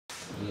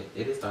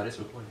It is started. It's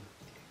recording.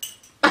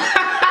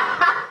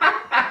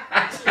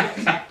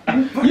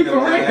 You for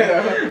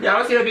real?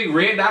 Y'all see that big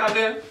red dot up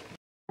there?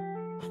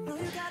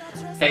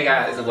 Hey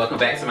guys, and welcome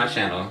back to my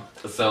channel.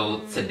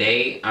 So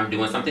today I'm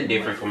doing something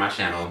different for my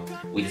channel.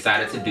 We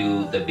decided to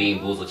do the Being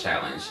Boozled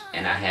challenge,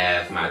 and I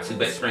have my two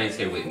best friends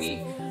here with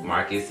me,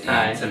 Marcus and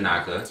Hi.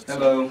 Tanaka.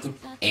 Hello.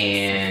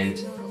 And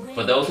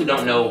for those who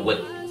don't know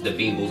what the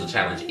Being Boozled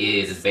challenge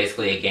is, it's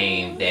basically a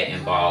game that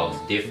involves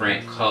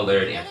different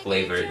colored and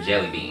flavored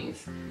jelly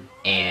beans.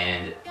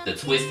 And the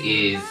twist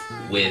is,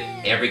 with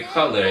every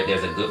color,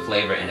 there's a good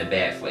flavor and a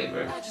bad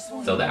flavor.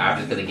 So the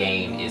object of the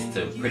game is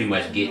to pretty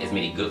much get as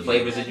many good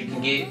flavors as you can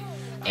get.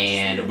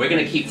 And we're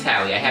gonna keep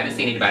tally. I haven't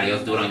seen anybody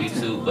else do it on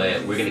YouTube,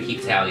 but we're gonna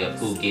keep tally of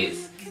who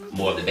gets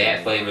more of the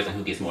bad flavors and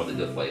who gets more of the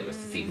good flavors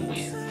to see who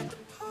wins.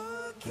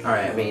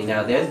 Alright, I mean,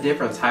 now there's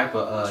different type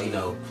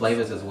of,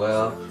 flavors as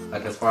well.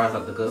 Like as far as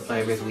like the good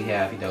flavors, we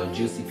have,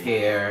 juicy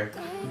pear,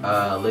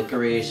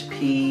 licorice,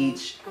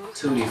 peach,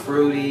 tutti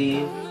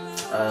frutti,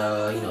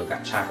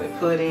 got chocolate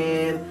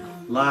pudding,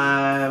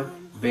 lime,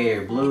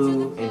 berry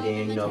blue, and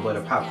then,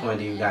 butter popcorn.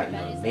 Then you got,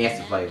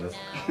 nasty flavors,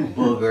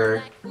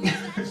 booger,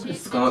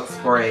 skunk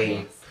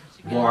spray,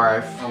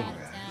 barf,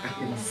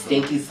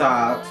 stinky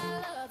socks,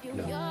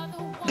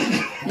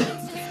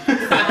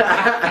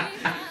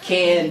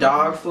 canned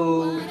dog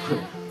food,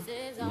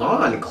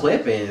 lawn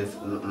clippings,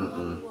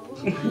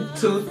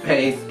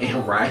 toothpaste,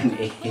 and rotten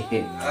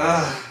egg.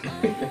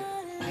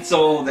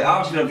 So the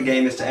object of the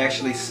game is to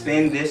actually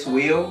spin this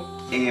wheel,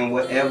 and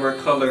whatever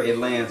color it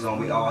lands on,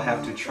 we all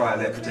have to try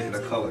that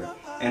particular color.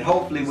 And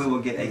hopefully we will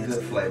get a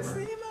good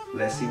flavor.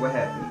 Let's see what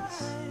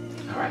happens.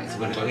 Alright, so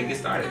we're gonna go ahead and get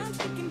started.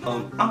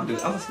 I'm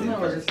gonna spin it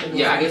first.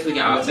 Yeah, I guess we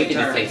can just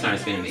take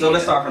turns spinning. So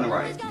let's start from the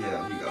right.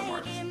 Yeah, you go,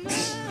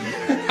 Marcus.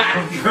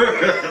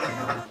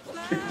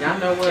 Y'all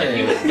know what?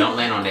 Don't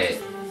land on that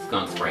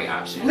skunk spray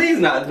option. Please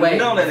not. Wait.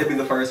 Don't let it be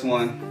the first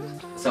one.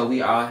 So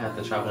we all have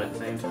to try one at the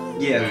same time?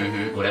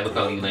 Yeah. Whatever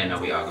color you land on,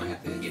 we all gonna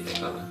have to get that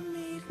color.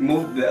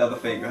 Move the other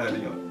finger,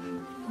 honey.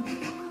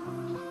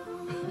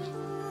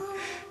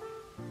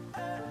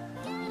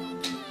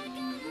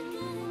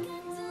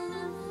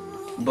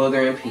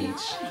 Booger and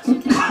peach.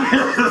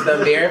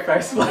 The very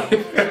first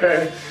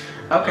flavor.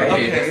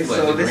 Okay,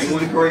 so this is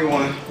the green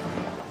one.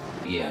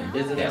 Yeah,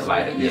 Is it that this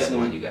lighter, one? yeah, This the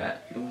one one. you got.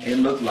 It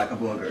looked like a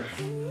booger.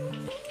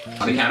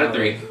 On the count of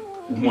 3.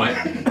 1,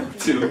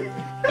 2,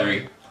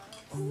 3.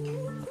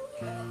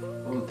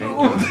 Oh, thank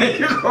Oh, you. there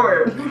you go.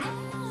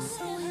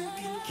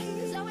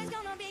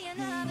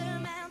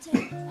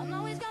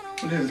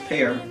 This is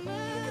pear.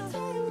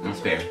 I'm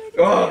spare.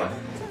 Oh,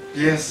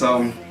 yes.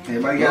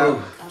 Everybody got.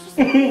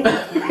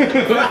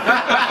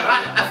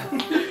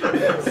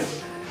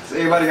 So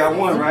everybody got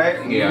one,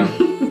 right? Yeah.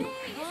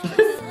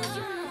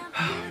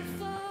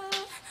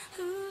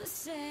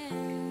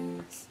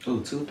 Ooh,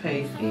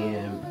 toothpaste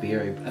and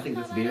berry. I think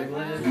that's berry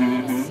blend.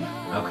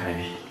 Mm-hmm.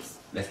 Okay.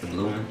 That's the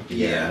blue one.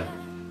 Yeah.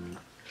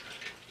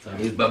 So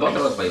But both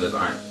of those flavors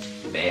aren't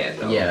bad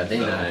though. yeah, they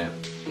so, not.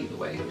 either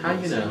way. How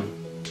you know?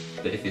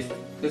 But if it's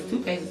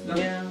toothpaste, it's not.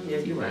 Yeah,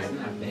 you're right. It's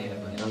not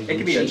bad, but It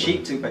could be a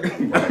cheap toothpaste.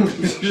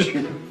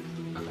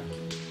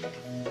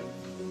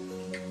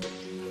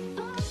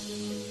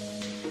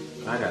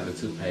 I got the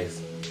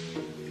toothpaste.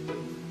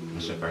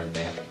 What's your first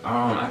bad?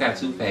 I got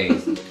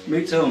toothpaste.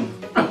 Me too.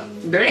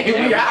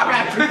 Damn, y'all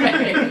got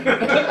toothpaste.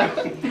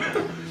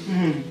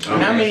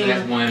 Okay, I mean, so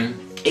that's one.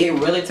 It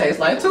really tastes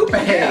like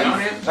toothpaste. Yeah,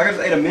 on it. I just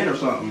ate a mint or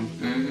something.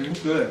 Mm-hmm. It's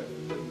good.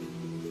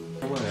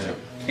 What?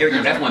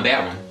 That's one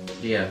bad one.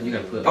 Yeah, you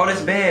gotta put. Oh,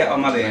 that's bad. Oh,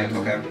 my bad.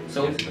 Okay.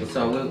 So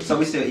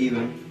we still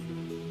even.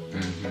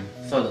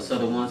 Mm-hmm. So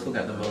the ones who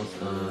got the most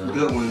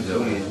Good ones. Good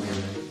win.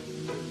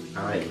 ones.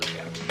 All right.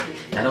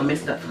 Now don't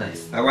mess it up for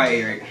us. All right,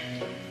 Eric.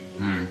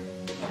 Mm.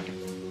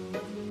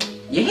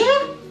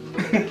 Yeah.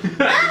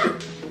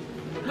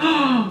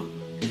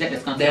 Is that the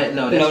skunk?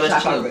 No, No,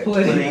 that's chocolate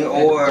pudding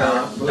or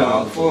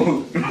dog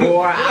food.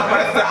 Boy, I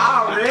was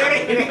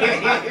already.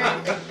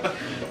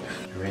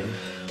 Ready?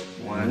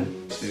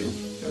 1, 2,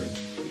 3.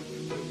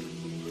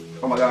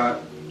 Oh my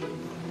God.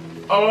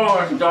 Oh,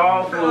 it's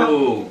dog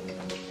food.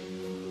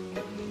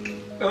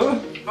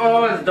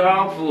 Oh, it's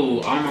dog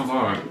food. Oh my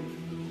god.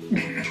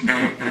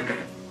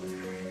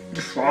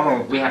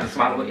 Swallow. We have to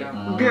swallow it,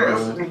 y'all.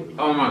 Yes.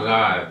 Oh my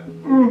god.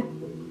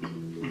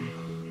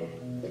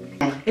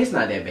 It's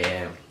not that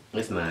bad.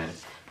 It's not.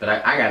 But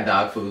I got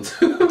dog food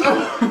too.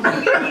 Oh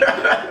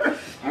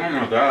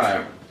my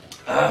god.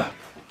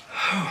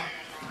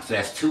 So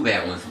that's 2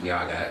 bad ones we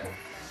all got.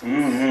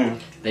 Mm-hmm.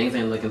 Things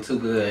ain't looking too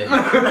good.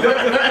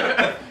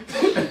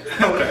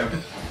 Okay.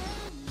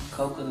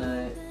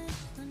 Coconut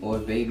or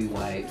baby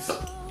wipes.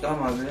 Oh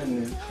my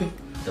goodness.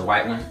 The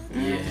white one?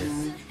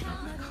 Yes.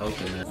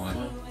 Coconut.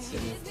 1, 2,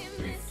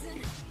 3.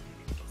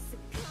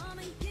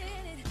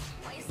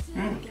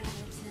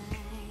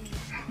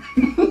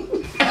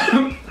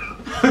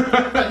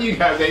 You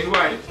got baby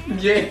white.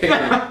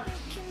 Yeah.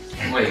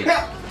 Wait.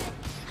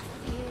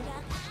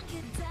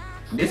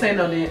 This ain't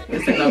no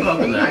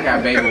coconut. I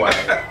got baby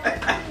white.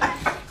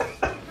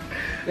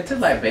 It tastes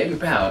like baby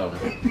powder.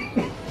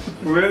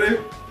 Really?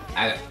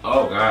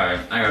 Oh god,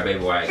 I got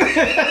baby white.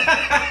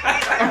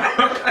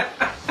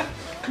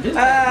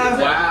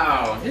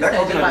 Wow. This That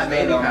tastes coconut like is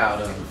baby good, though.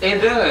 powder. It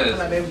It does. tastes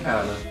like baby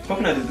powder.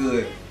 Coconut is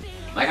good.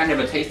 Like I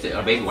never tasted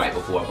a baby white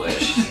before, but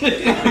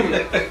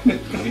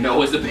you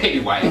know it's a baby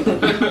white. Is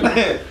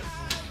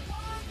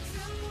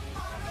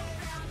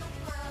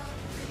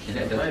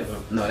that the Flavor.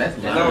 No, that's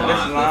No,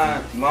 lime.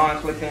 that's lime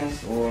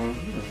clippings or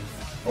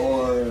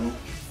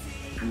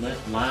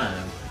That's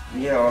lime.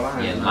 yeah, or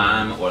lime. Yeah,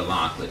 lime or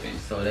lawn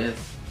clippings. So that's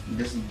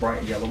This is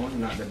bright yellow one,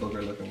 not the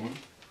booger looking one.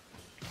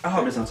 I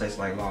hope this don't taste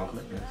like lawn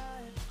clippings.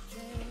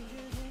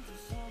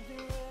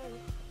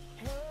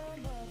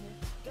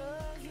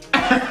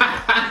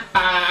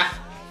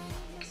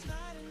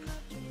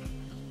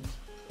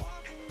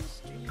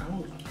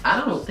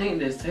 I don't think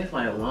this tastes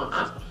like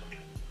lime.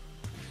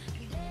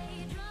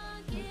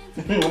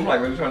 I'm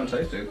like really trying to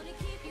taste it.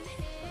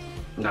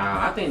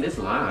 Nah, I think this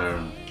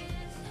lime.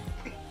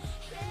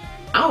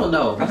 I don't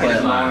know. I think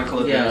it's lime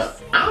clippings. Yeah,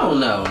 I don't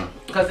know.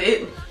 Cause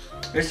it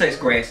tastes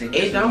grassy.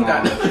 it don't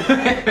got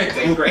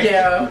It's great.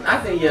 yeah, I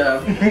think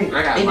yeah.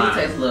 I got It do lime.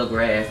 taste a little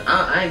grass.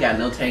 I ain't got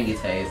no tangy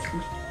taste.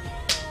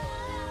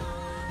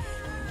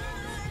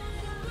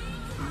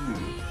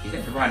 Is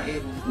that the rotten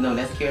egg one? No,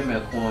 that's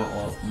caramel corn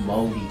or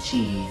moldy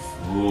cheese.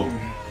 Ooh.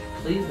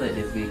 Please let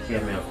this be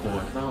caramel corn,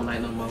 cause I don't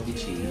like no moldy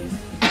cheese.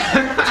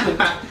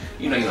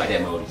 You know you like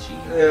that moldy cheese.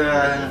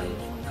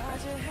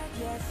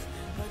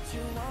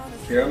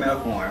 Caramel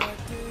corn.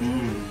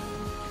 Mm.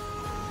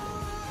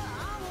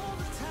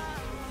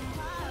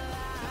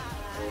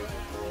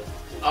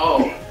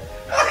 Oh.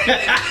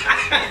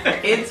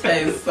 It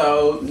tastes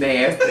so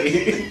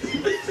nasty.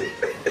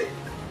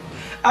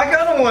 I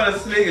kind of want to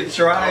sneak and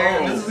try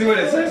it just to see what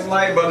it tastes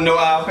like, but no,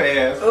 I'll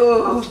pass.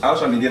 Ooh. I was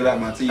trying to get it out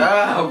my teeth.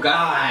 Oh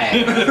God.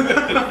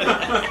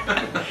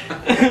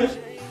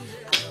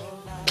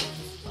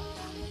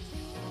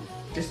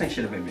 This thing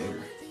should have been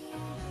bigger.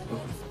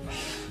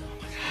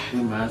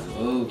 We might as well.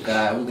 Oh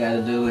God, we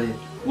gotta do it.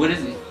 What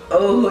is it?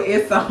 Oh,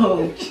 it's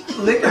on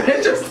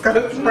licorice or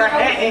skunk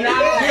spray.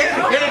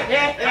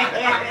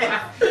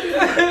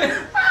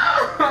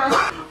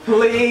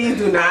 Please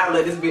do not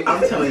let this be.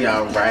 I'm telling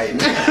y'all right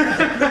now.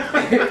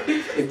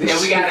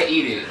 Yeah, we gotta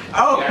eat it.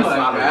 Oh We gotta my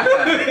swallow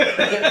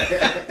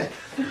God.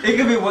 It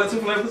could be what, two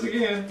flavors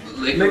again?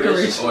 it.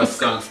 Licorice or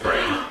skunk spray.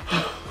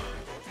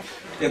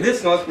 If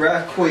this smells spray,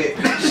 I quit.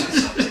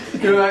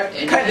 You know what?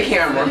 Cut the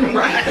camera.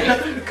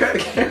 Right. Cut the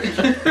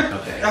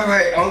camera. Okay. All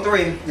right, on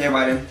three,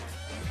 everybody.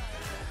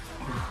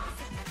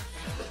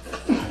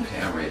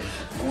 Okay, I'm ready.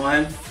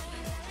 1,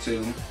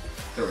 2,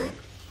 3.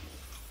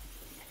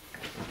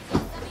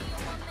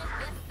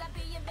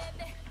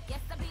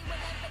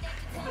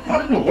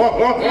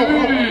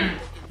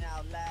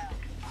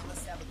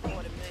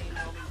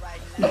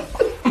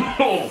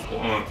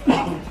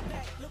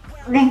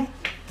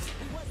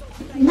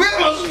 Where's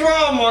my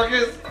straw,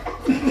 Marcus?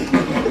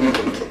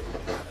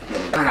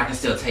 I can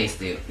still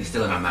taste it. It's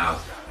still in my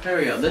mouth.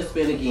 Hurry up, let's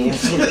spin again.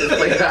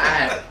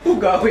 Who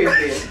go with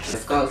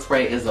this? Skunk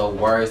spray is the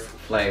worst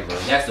flavor.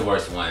 That's the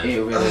worst one. It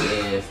really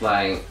is.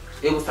 Like,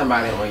 it was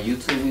somebody on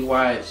YouTube we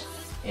watched,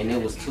 and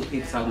it was two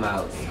people talking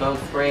about skunk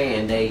spray,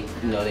 and they,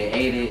 you know, they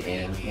ate it,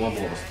 and one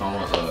boy was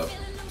throwing up.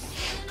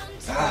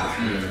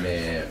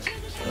 Man.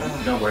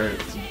 Don't worry,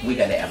 we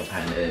got the apple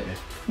pie in the oven.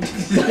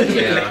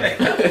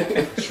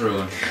 Yeah,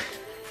 true.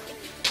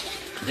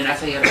 Did I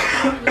say it?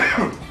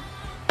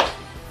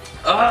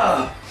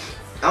 I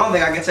don't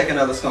think I can take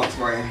another skunk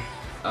spray.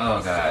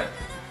 Oh god.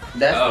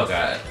 That's Oh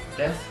god.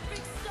 That's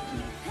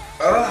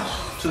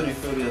Tutti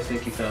Frutti or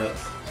Sticky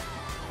Socks.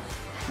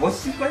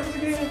 What's these flavors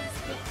again?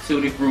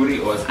 Tutti Frutti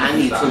or I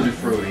need Sticky Tutti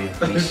Socks?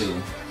 Frutti. Me too.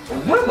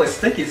 What would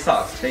sticky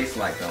socks taste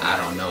like though? I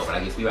don't know, but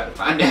I guess we about to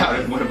find out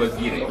if one of us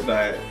get it.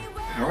 Okay.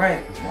 All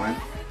right. 1,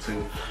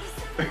 2,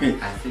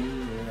 3. I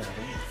see.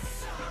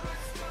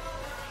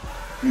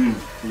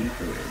 Tutti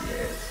Frutti,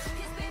 yes.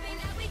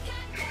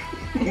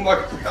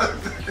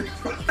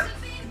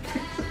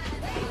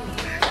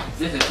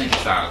 This is Sticky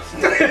Socks.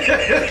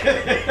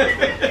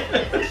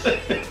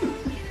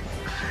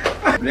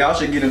 Y'all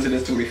should get into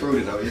this Tutti Frutti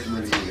though. It's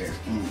really good.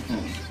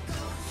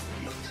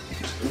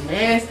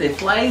 Nasty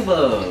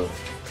flavor.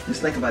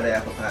 Just think about the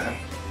apple pie.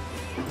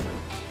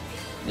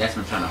 That's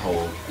what I'm trying to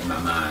hold in my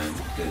mind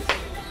because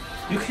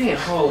You can't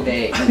hold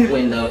that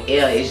when the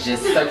air is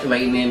just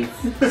circulating in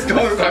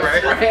Skunk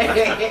spray.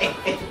 spray.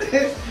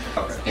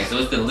 okay, so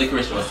it's the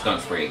licorice or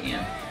skunk spray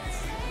again.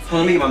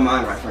 Let me get my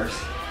mind right first.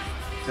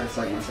 Try to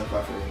psych myself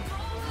out for you.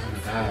 Oh my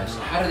gosh.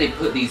 How do they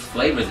put these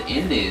flavors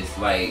in this?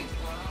 Like,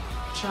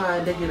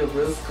 Trying to get a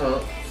real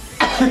skunk.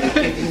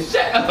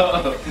 shut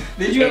up.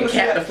 Did you And ever see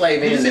cat that, the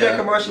flavor did you in see that there.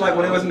 commercial like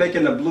when they was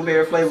making the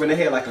blueberry flavor and they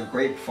had like a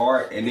grape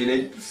fart and then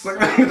they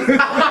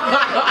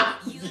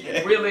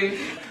Really?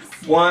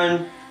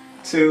 1,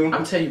 2.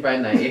 I'm telling you right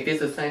now, if it's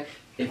the same,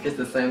 If it's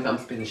the same, I'm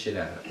spitting shit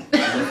out.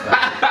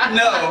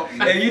 No,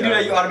 if you do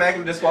that, you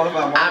automatically disqualify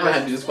Marcus. I'm gonna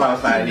have to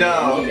disqualify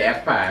No. you.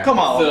 Apple pie. Come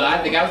on. So I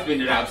think I'm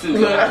spitting it out too.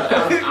 So I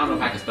don't know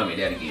if I can stomach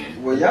that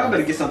again. Well, y'all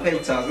better get some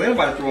paper towels. Ain't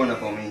nobody throwing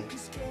up on me.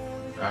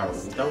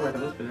 Alright, don't worry,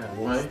 let's spit it out.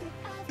 1,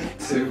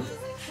 2,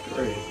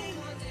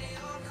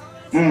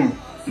 3.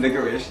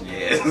 Licorice,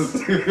 yes.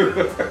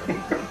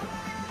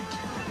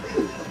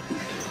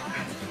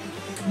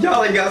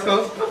 Y'all ain't got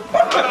some.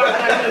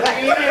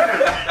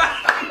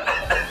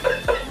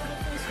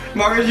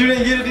 Marcus, you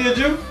didn't get it, did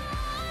you?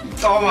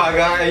 Oh my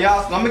God, and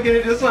y'all stomach get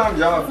it this time?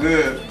 Y'all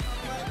good.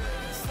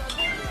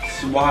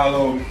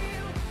 Swallow.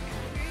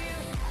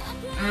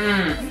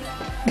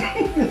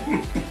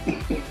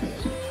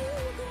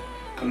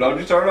 Don't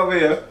you turn over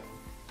here.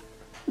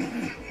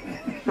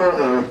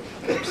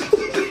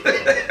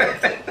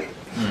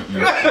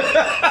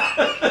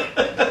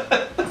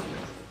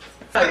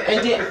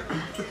 And then,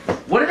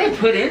 What did they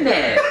put in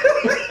there?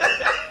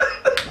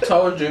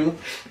 told you,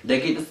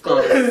 they get the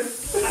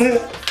skunks.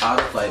 All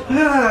the flavor.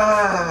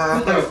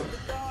 I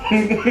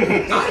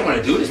don't want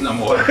to do this no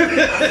more.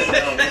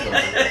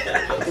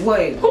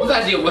 Wait. Whose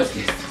idea was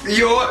this?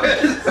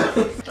 Yours.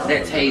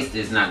 That taste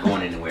is not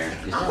going anywhere.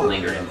 It's just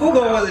lingering. Who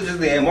go was it just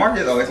then?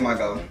 Marcus? Oh, it's my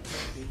go.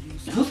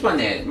 Who spun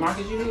that?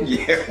 Marcus, you did?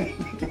 Yeah.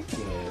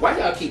 Why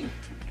y'all keep...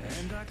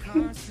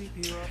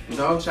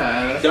 Don't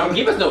try. Don't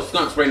give us no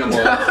skunk spray no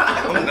more.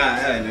 I'm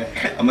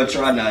gonna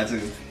try not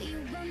to.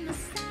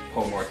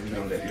 Oh, Marcus,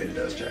 don't let me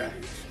does try.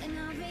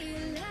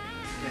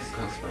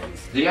 Skunk spray.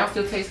 Do y'all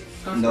still taste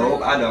skunk spray?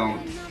 Nope, I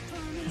don't.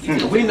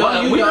 We know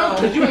Well, you we know, don't.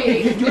 'cause you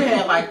ain't- You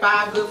had like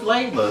 5 good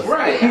flavors.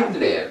 Right, after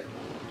that.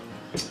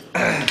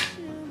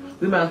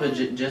 We might as well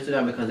just do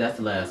that because that's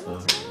the last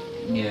one.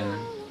 Yeah.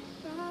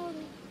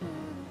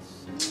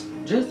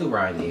 Just do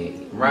right in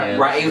it. Right, Yeah,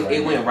 right. just do It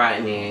right went right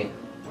in it.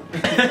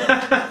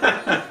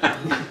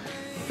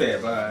 Fair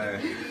bye.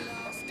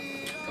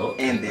 Oh.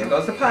 And there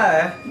goes the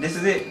pie. This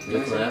is it.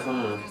 That's the last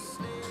one.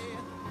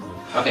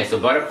 Okay, so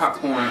butter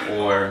popcorn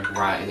or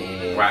Rotten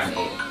egg. rotten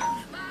egg?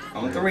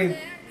 On 3.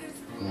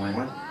 1,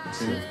 1,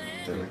 2,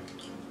 3.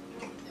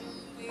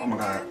 Oh my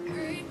God.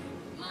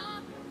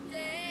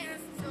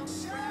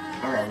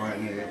 I got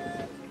rotten egg.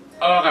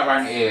 Oh, I got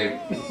rotten egg.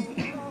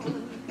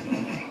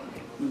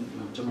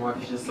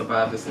 Jamarcus just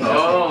survived this.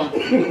 Oh.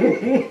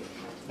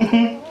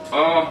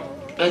 Oh.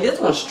 And this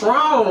one's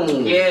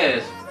strong.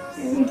 Yes.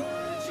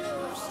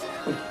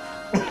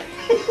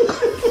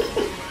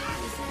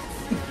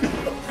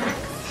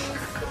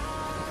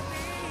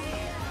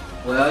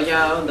 Well,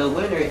 y'all, the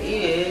winner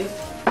is.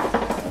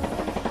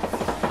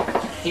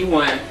 He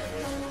won.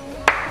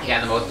 He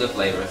had the most good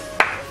flavors.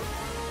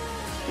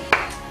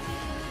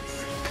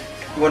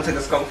 You want to take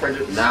a skunk for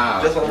just,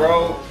 Nah. just for the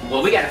roll?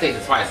 Well, we gotta taste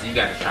it twice, so you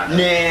gotta try that.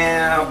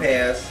 Nah, I'll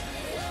pass.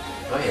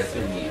 Go ahead,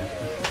 spin me.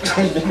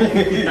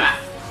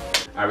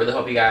 I really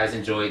hope you guys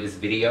enjoyed this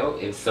video.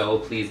 If so,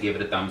 please give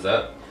it a thumbs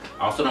up.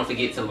 Also, don't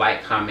forget to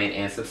like, comment,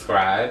 and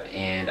subscribe.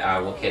 And I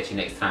will catch you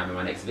next time in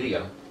my next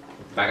video.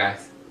 Bye,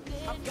 guys.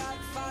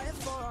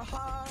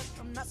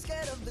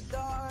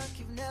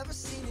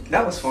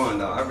 That was fun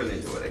though. I really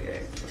enjoyed that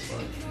game. It was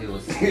fun. It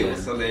was It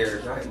was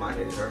hilarious. Right, my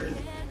head hurting.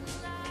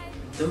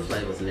 Them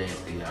flavors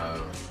nasty, y'all.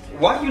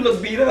 Why you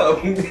look beat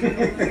up?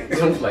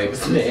 Them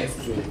flavors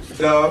nasty.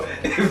 No,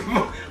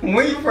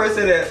 when you first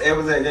said that it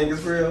was at Genghis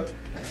Grill,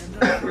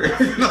 like,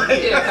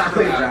 Yeah,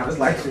 Quick job, it's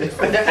like this.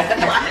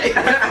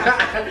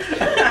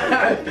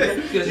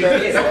 Because you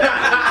did.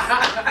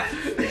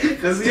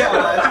 just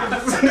yeah.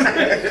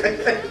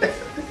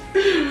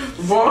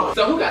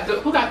 So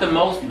who got the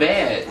most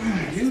bad?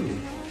 You.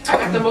 I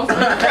got the most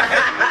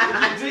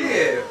bad. You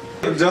did.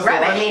 Just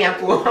Grab a right.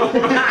 handful.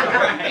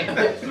 Right.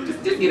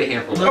 Just get a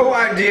handful. Oh,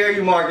 I dare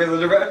you, Marcus.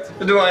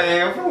 Do I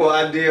handful?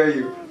 I dare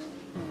you.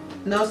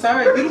 No,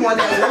 sorry, you the one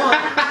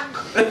that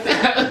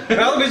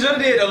No, because you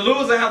did. The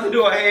loser have to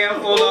do a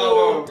handful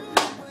of them.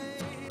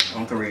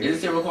 On 3. Is it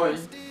still recording?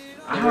 won.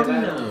 I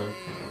don't know.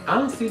 I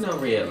don't see no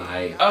red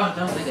light. Oh,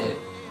 don't say that.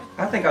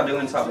 I think I'll do it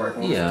in top right.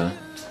 Yeah.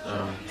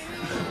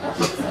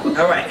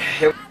 All right.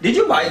 Did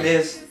you bite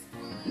this?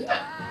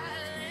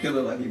 You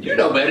look like you did. You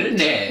know better than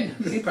that.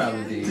 He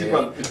probably did. You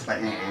probably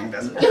like,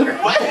 that's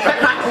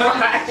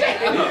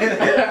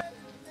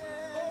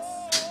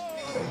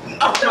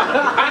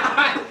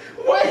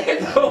What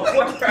in the world?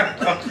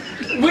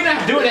 We're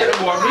not doing that no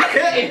more. We're not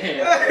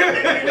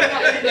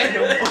doing that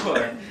no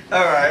more.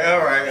 all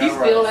right. He's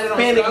still letting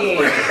Spin it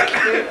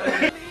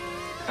again.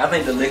 I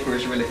think the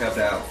licorice really helped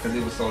out because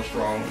it was so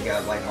strong. It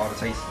got like all the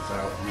tastes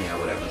out. Yeah,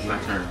 whatever. It's my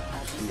turn.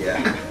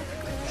 Yeah.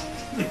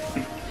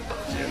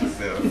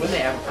 When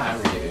the apple pie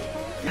ready?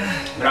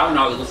 But all in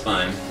all, it was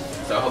fun.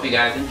 So I hope you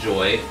guys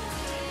enjoyed. I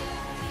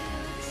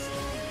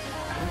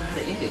don't know how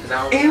to end it because I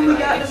always And we like,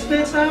 got to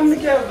spend time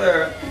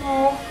together.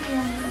 Oh,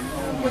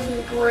 wasn't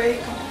it great?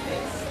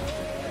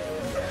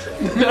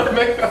 No,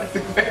 make us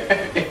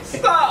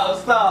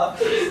Stop.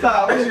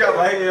 What you got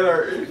my head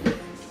hurting?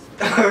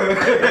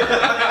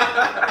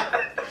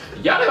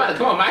 y'all about to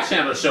come on my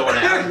channel showing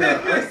out.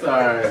 I'm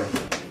sorry.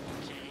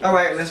 All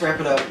right, let's wrap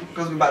it up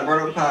because we're about to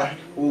burn up the pie.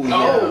 Ooh,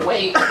 yeah. Oh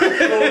wait.